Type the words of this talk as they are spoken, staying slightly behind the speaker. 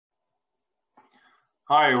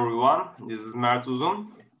Hi everyone, this is Mert Uzun.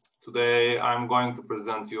 Today I'm going to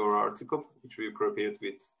present your article, which we prepared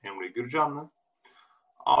with Emre Gürcanlı.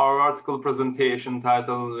 Our article presentation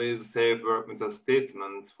title is Safe Work Method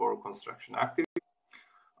Statement for Construction Activity.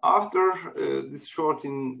 After this short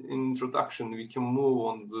introduction, we can move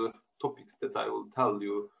on the topics that I will tell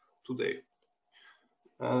you today.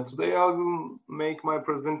 Today I will make my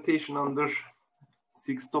presentation under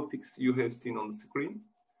 6 topics you have seen on the screen.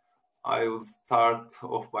 I will start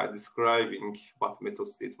off by describing what method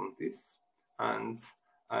statement is, and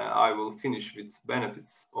I will finish with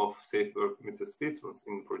benefits of safe work method statements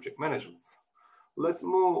in project management. Let's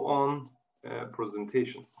move on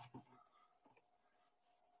presentation.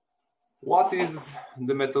 What is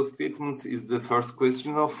the method statement is the first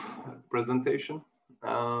question of presentation.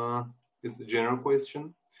 It's the general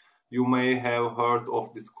question. You may have heard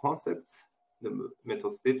of this concept, the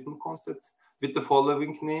method statement concept, with the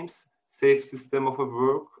following names: safe system of a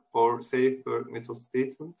work or safe work method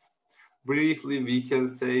statement. Briefly, we can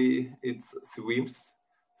say it's SWIMS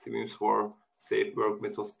for safe work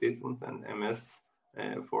method statement, and MS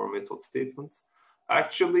for method statement.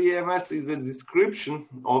 Actually, MS is a description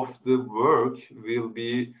of the work will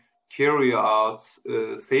be carried out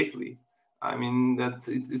safely. I mean that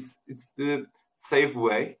it's the safe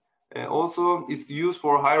way. Also, it's used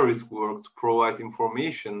for high-risk work to provide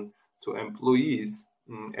information to employees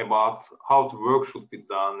about how the work should be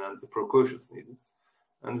done and the precautions needed.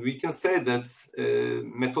 And we can say that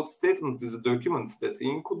method statement is a document that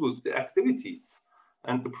includes the activities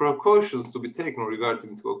and the precautions to be taken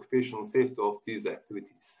regarding the occupational safety of these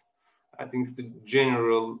activities. I think it's the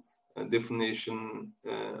general definition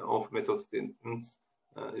of method statements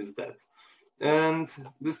is that. And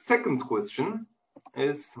the second question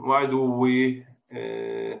is, why do we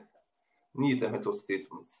need a method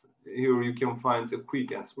statement? Here you can find the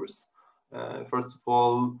quick answers. First of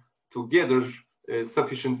all, to gather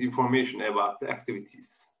sufficient information about the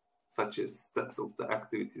activities, such as steps of the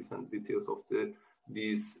activities and details of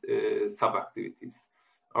these sub-activities,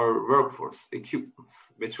 or workforce, equipment,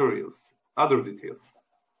 materials, other details,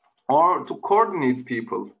 or to coordinate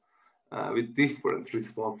people with different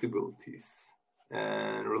responsibilities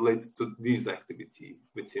related to these activities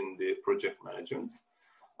within the project management,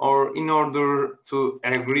 or in order to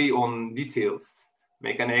agree on details,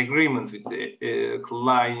 make an agreement with the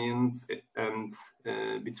client and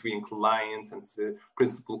between client and the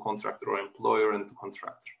principal contractor or employer and the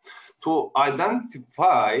contractor, to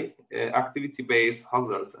identify activity-based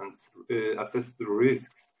hazards and assess the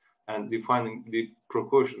risks and defining the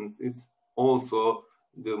precautions is also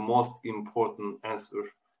the most important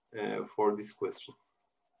answer for this question.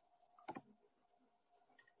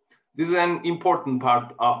 This is an important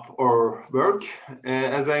part of our work.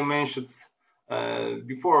 As I mentioned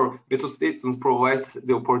before, method statements provide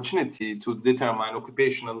the opportunity to determine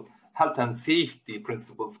occupational health and safety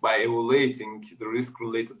principles by evaluating the risk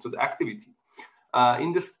related to the activity.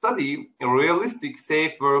 In the study, a realistic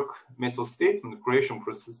safe work method statement creation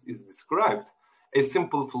process is described. A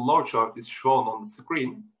simple flowchart is shown on the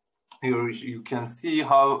screen. Here you can see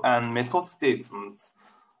how a method statement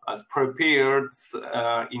is prepared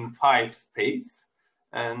in 5 stages.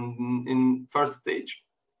 And in first stage,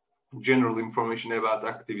 general information about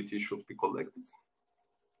activity should be collected.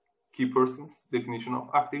 Key persons, definition of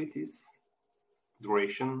activities,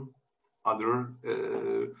 duration, other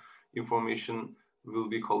information will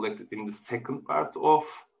be collected in the second part of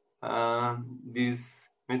these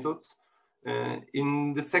methods.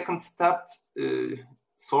 In the second step,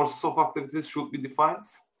 sources of activities should be defined.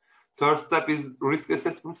 Third step is risk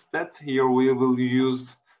assessment step. Here we will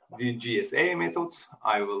use the GSA method.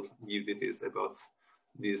 I will give details about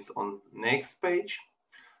this on next page.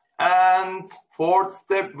 And fourth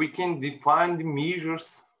step, we can define the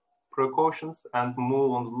measures, precautions, and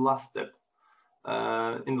move on to the last step.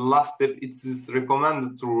 In the last step, it is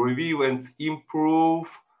recommended to review and improve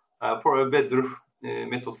for a better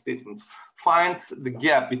method statement. Find the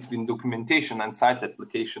gap between documentation and site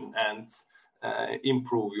application and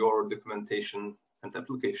improve your documentation and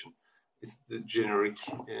application. It's the generic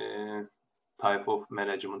type of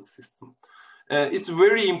management system. It's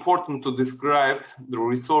very important to describe the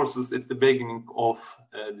resources at the beginning of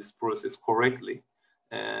this process correctly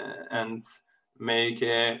and make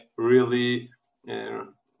a really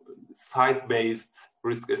site-based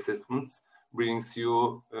risk assessment brings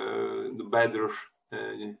you the better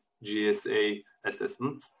GSA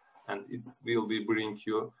assessment, and it will be bring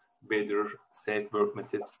you better safe work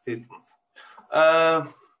method statements.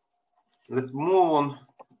 Let's move on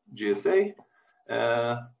GSA.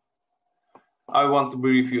 I want to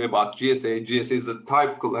brief you about GSA. GSA is a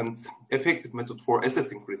typical and effective method for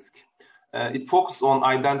assessing risk. It focuses on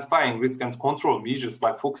identifying risk and control measures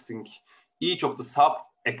by focusing each of the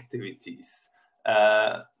sub-activities.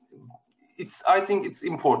 I think it's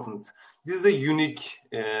important. This is a unique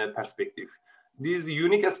perspective. This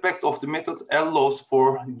unique aspect of the method allows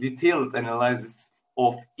for detailed analysis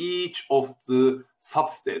of each of the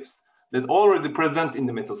sub-steps that already present in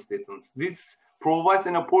the method statements. This provides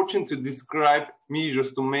an opportunity to describe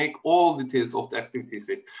measures to make all details of the activity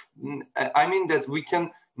safe. I mean that we can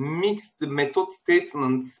mix the method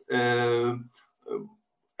statements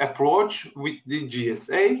approach with the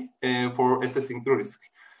GSA for assessing the risk.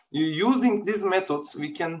 Using these methods,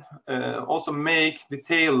 we can also make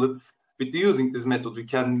detailed, using this method, we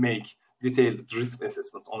can make detailed risk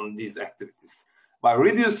assessment on these activities by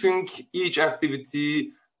reducing each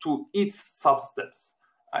activity to its sub-steps.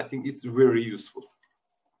 I think it's very useful.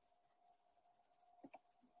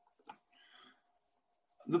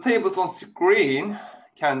 The tables on screen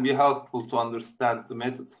can be helpful to understand the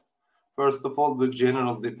method. First of all, the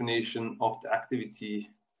general definition of the activity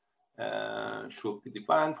should be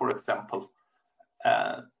defined. For example,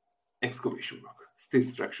 excavation work, steel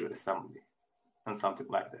structure assembly, and something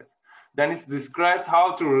like that. Then it's described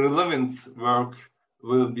how the relevant work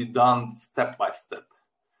will be done step by step.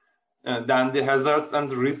 Then the hazards and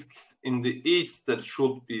risks in each step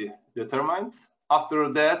should be determined. After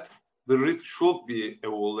that, the risk should be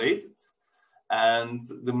evaluated, and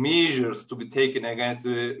the measures to be taken against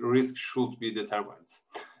the risk should be determined.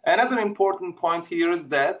 Another important point here is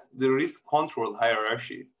that the risk control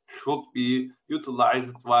hierarchy should be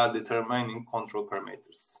utilized while determining control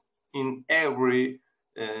parameters. In every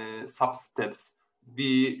sub-steps,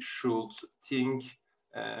 we should think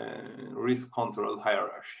risk control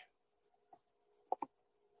hierarchy.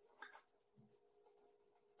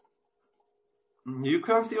 You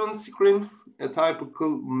can see on the screen a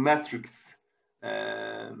typical matrix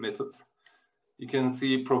method. You can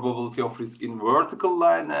see probability of risk in vertical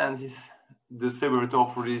line and the severity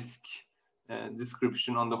of risk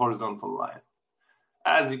description on the horizontal line.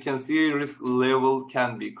 As you can see, risk level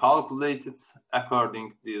can be calculated according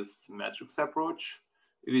to this matrix approach,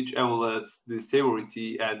 which evaluates the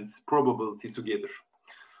severity and probability together.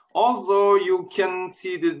 Also, you can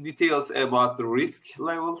see the details about the risk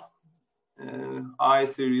level, high,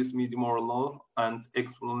 serious, medium, or low, and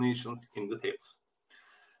explanations in the table.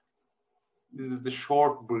 This is the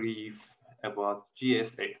short brief about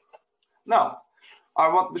GSA. Now, I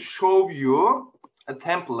want to show you a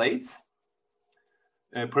template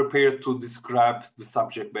prepared to describe the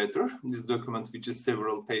subject better. This document, which is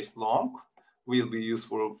several pages long, will be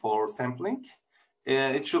useful for sampling.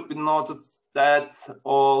 It should be noted that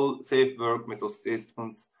all safe work method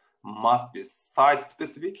statements must be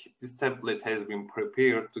site-specific. This template has been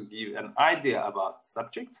prepared to give an idea about the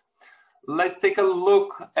subject. Let's take a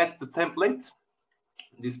look at the template.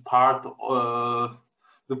 This part,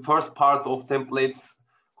 the first part of templates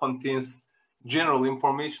contains general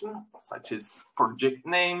information such as project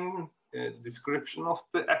name, description of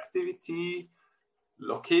the activity,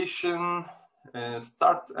 location,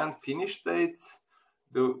 start and finish dates,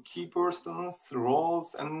 the key persons,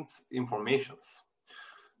 roles, and informations.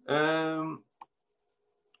 The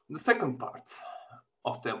second part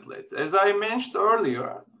of template, as I mentioned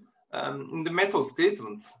earlier, in the method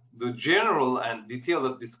statements, the general and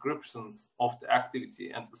detailed descriptions of the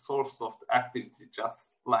activity and the source of the activity,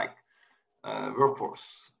 just like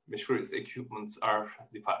workforce, machineries, equipment, are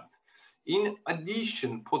defined. In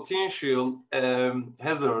addition, potential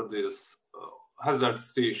hazardous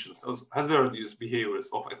situations, hazardous behaviors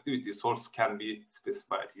of activity source can be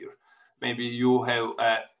specified here. Maybe you have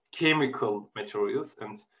chemical materials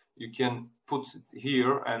and you can put it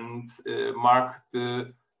here and mark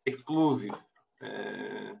the explosive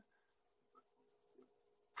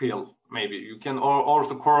field. Maybe you can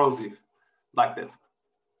also corrosive, like that.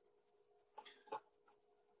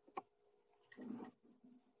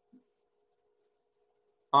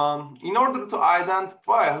 In order to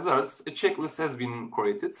identify hazards, a checklist has been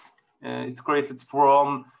created. It's created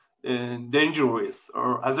from dangerous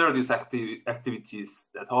or hazardous activities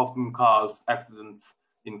that often cause accidents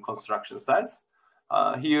in construction sites.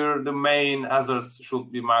 Here, the main hazards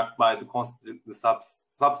should be marked by the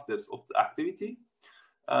sub-steps of the activity.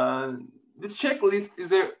 This checklist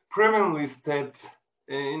is a preliminary step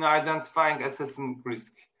in identifying assessing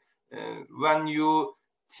risk. When you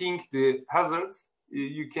think the hazards,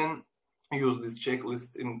 you can use this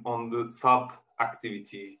checklist on the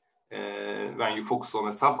sub-activity. When you focus on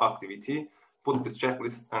a sub-activity, put this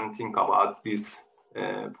checklist and think about these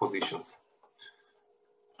positions.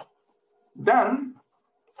 Then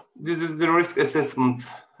this is the risk assessment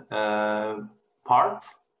part.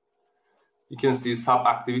 You can see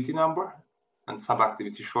sub-activity number and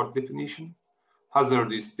sub-activity short definition,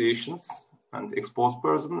 hazardous situations and exposed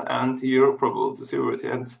person, and here probability, severity,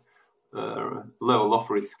 and level of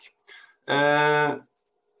risk.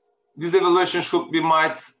 This evaluation should be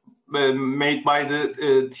made by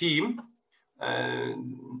the team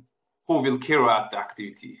who will carry out the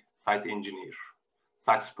activity, site engineer,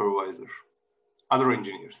 site supervisor, other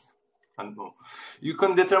engineers. And no. You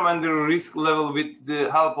can determine the risk level with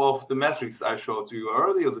the help of the metrics I showed to you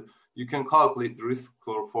earlier. You can calculate the risk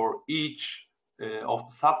score for each of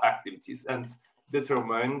the sub-activities and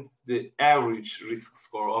determine the average risk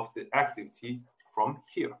score of the activity from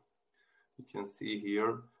here. You can see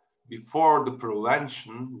here, before the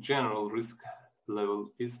prevention, general risk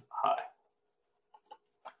level is high.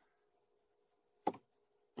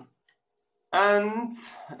 And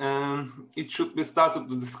it should be started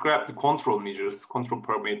to describe the control measures, control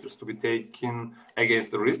parameters to be taken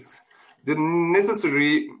against the risks. The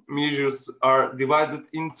necessary measures are divided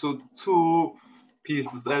into two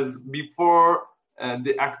pieces, as before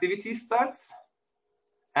the activity starts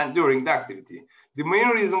and during the activity. The main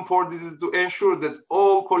reason for this is to ensure that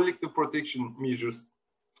all collective protection measures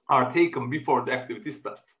are taken before the activity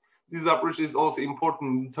starts. This approach is also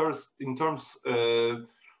important in terms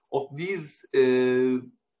of these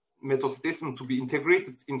method statements to be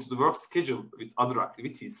integrated into the work schedule with other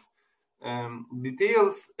activities.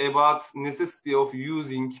 Details about necessity of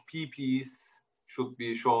using PPs should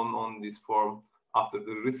be shown on this form after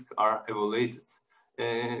the risks are evaluated.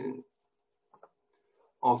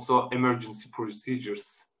 Also, emergency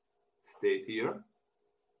procedures state here.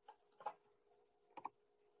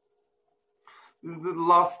 This is the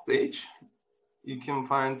last stage. You can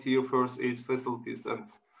find here first aid facilities and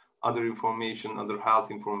other information, other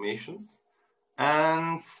health informations,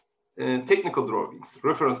 and technical drawings,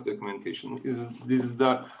 reference documentation. This is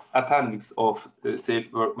the appendix of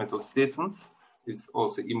safe work method statements. It's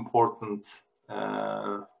also important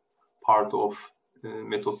part of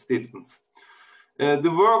method statements.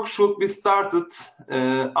 The work should be started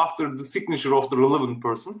after the signature of the relevant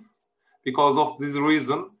person. Because of this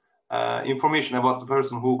reason, information about the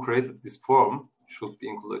person who created this form should be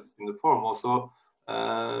included in the form. Also,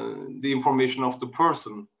 the information of the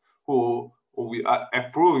person who we are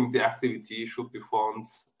approving the activity should be found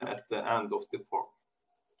at the end of the form.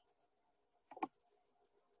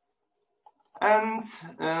 And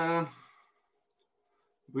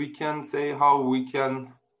we can say how we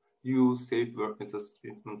can use safe work method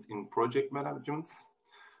statements in project management.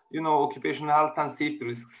 You know, occupational health and safety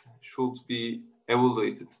risks should be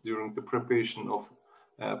evaluated during the preparation of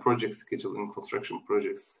project schedule in construction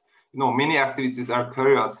projects. You know, many activities are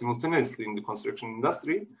carried out simultaneously in the construction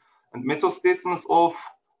industry, and method statements of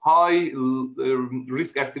high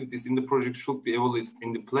risk activities in the project should be evaluated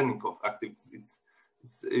in the planning of activities.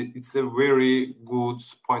 It's a very good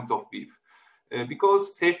point of view.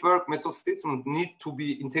 Because safe work method statements need to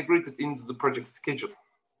be integrated into the project schedule.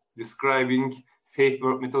 Describing safe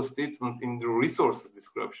work method statements in the resources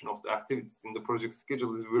description of the activities in the project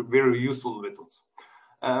schedule is a very useful method.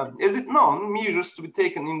 As it known, measures to be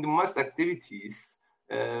taken in the most activities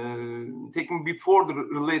taken before the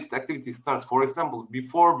related activity starts. For example,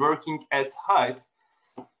 before working at height,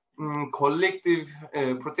 collective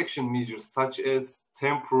protection measures such as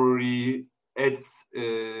temporary aids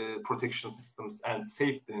protection systems and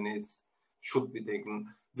safety nets should be taken.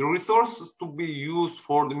 The resources to be used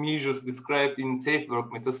for the measures described in safe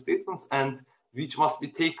work method statements and which must be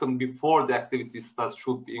taken before the activity starts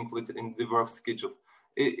should be included in the work schedule.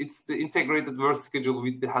 It's the integrated work schedule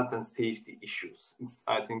with the health and safety issues.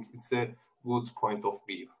 I think it's a good point of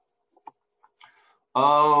view.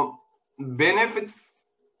 Benefits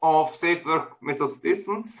of safe work method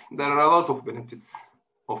statements. There are a lot of benefits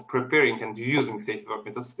of preparing and using safe work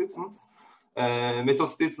method statements. Method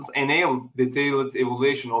statements enables detailed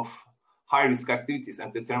evaluation of high-risk activities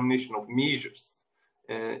and determination of measures.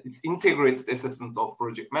 It's integrated assessment of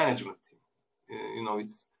project management. You know,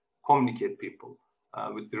 it's communicate people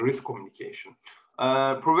with the risk communication.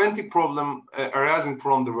 Preventing problem arising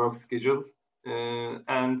from the work schedule.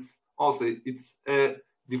 And also it's a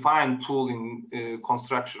defined tool in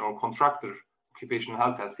construction or contractor occupational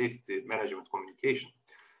health and safety management communication.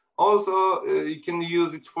 Also, you can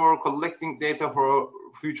use it for collecting data for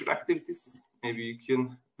future activities. Maybe you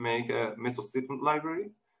can make a method statement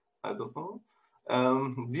library. I don't know.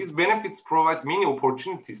 These benefits provide many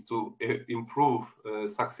opportunities to improve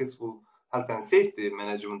successful health and safety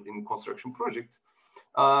management in construction projects.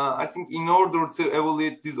 I think in order to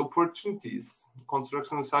evaluate these opportunities,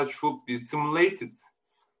 construction sites should be simulated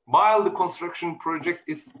while the construction project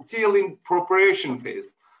is still in preparation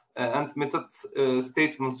phase, and method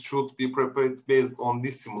statements should be prepared based on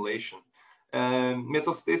this simulation.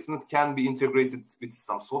 Method statements can be integrated with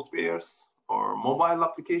some softwares or mobile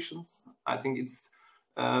applications. I think it's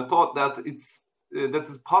thought that that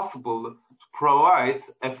is possible to provide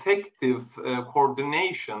effective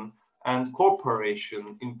coordination and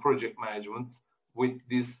cooperation in project management with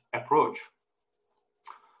this approach.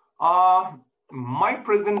 My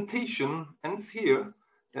presentation ends here.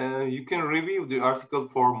 You can review the article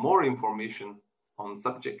for more information on the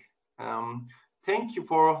subject. Thank you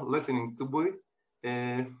for listening to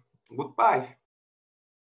me. Goodbye.